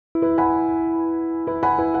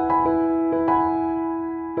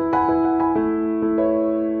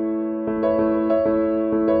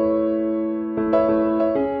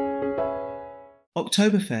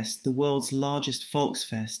Oktoberfest, the world's largest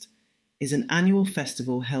Volksfest, is an annual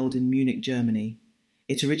festival held in Munich, Germany.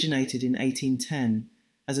 It originated in 1810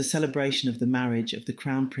 as a celebration of the marriage of the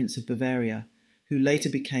Crown Prince of Bavaria, who later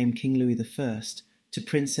became King Louis I, to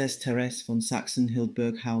Princess Therese von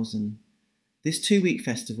Sachsen-Hildburghausen. This two-week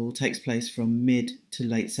festival takes place from mid to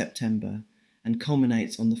late September and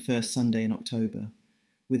culminates on the first Sunday in October.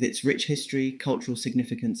 With its rich history, cultural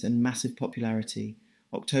significance and massive popularity,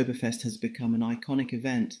 Oktoberfest has become an iconic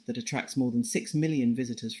event that attracts more than 6 million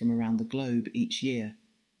visitors from around the globe each year.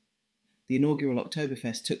 The inaugural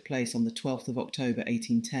Oktoberfest took place on the 12th of October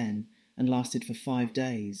 1810 and lasted for 5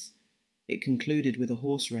 days. It concluded with a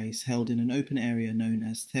horse race held in an open area known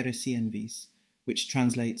as Theresienwiese, which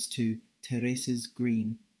translates to Therese's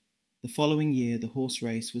Green. The following year, the horse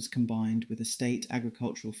race was combined with a state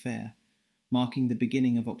agricultural fair, marking the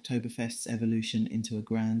beginning of Oktoberfest's evolution into a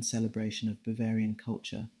grand celebration of Bavarian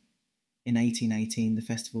culture. In 1818, the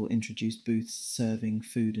festival introduced booths serving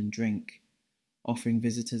food and drink, offering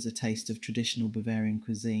visitors a taste of traditional Bavarian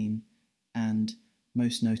cuisine and,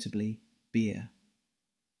 most notably, beer.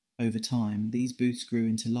 Over time, these booths grew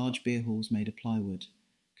into large beer halls made of plywood,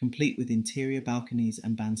 complete with interior balconies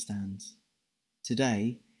and bandstands.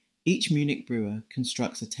 Today, each Munich brewer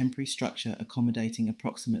constructs a temporary structure accommodating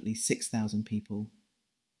approximately 6,000 people.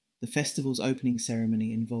 The festival's opening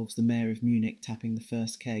ceremony involves the mayor of Munich tapping the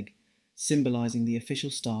first keg, symbolizing the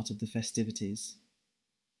official start of the festivities.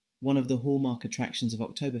 One of the hallmark attractions of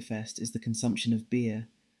Oktoberfest is the consumption of beer.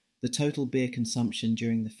 The total beer consumption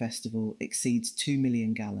during the festival exceeds 2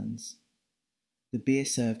 million gallons. The beer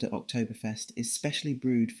served at Oktoberfest is specially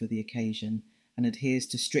brewed for the occasion and adheres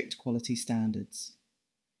to strict quality standards.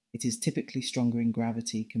 It is typically stronger in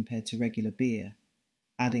gravity compared to regular beer,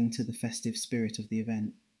 adding to the festive spirit of the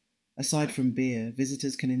event. Aside from beer,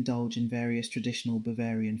 visitors can indulge in various traditional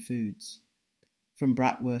Bavarian foods. From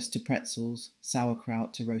bratwurst to pretzels,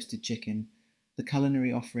 sauerkraut to roasted chicken, the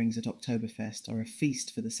culinary offerings at Oktoberfest are a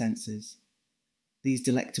feast for the senses. These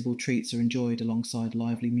delectable treats are enjoyed alongside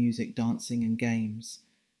lively music, dancing and games,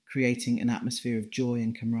 creating an atmosphere of joy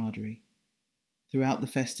and camaraderie. Throughout the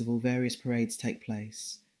festival, various parades take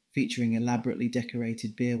place, featuring elaborately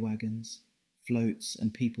decorated beer wagons, floats,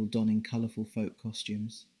 and people donning colourful folk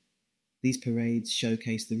costumes. These parades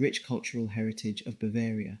showcase the rich cultural heritage of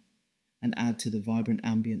Bavaria and add to the vibrant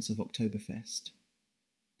ambience of Oktoberfest.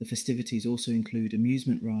 The festivities also include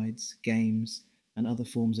amusement rides, games, and other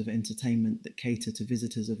forms of entertainment that cater to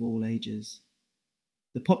visitors of all ages.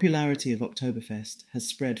 The popularity of Oktoberfest has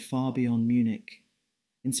spread far beyond Munich,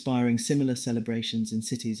 inspiring similar celebrations in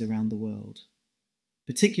cities around the world.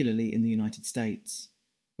 Particularly in the United States,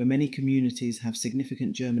 where many communities have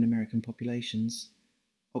significant German-American populations,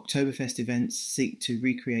 Oktoberfest events seek to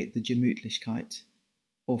recreate the Gemütlichkeit,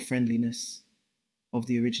 or friendliness, of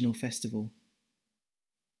the original festival.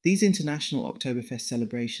 These international Oktoberfest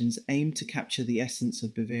celebrations aim to capture the essence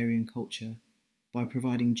of Bavarian culture by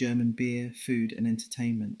providing German beer, food, and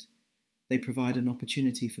entertainment. They provide an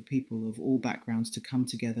opportunity for people of all backgrounds to come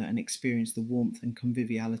together and experience the warmth and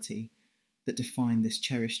conviviality that define this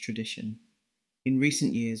cherished tradition. In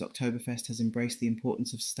recent years, Oktoberfest has embraced the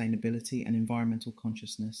importance of sustainability and environmental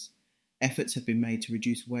consciousness. Efforts have been made to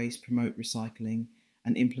reduce waste, promote recycling,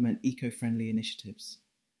 and implement eco-friendly initiatives.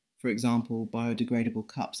 For example, biodegradable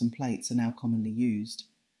cups and plates are now commonly used,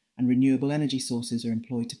 and renewable energy sources are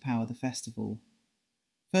employed to power the festival.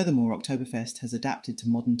 Furthermore, Oktoberfest has adapted to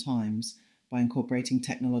modern times by incorporating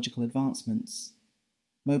technological advancements.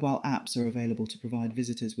 Mobile apps are available to provide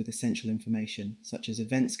visitors with essential information, such as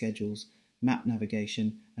event schedules, map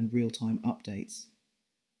navigation, and real-time updates.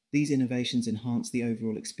 These innovations enhance the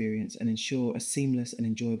overall experience and ensure a seamless and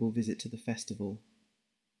enjoyable visit to the festival.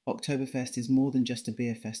 Oktoberfest is more than just a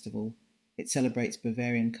beer festival. It celebrates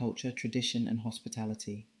Bavarian culture, tradition, and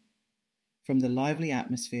hospitality. From the lively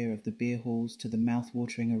atmosphere of the beer halls to the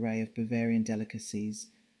mouth-watering array of Bavarian delicacies,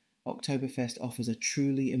 Oktoberfest offers a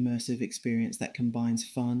truly immersive experience that combines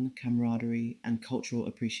fun, camaraderie, and cultural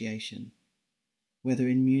appreciation. Whether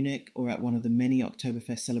in Munich or at one of the many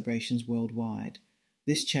Oktoberfest celebrations worldwide,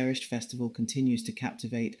 this cherished festival continues to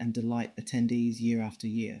captivate and delight attendees year after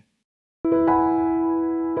year.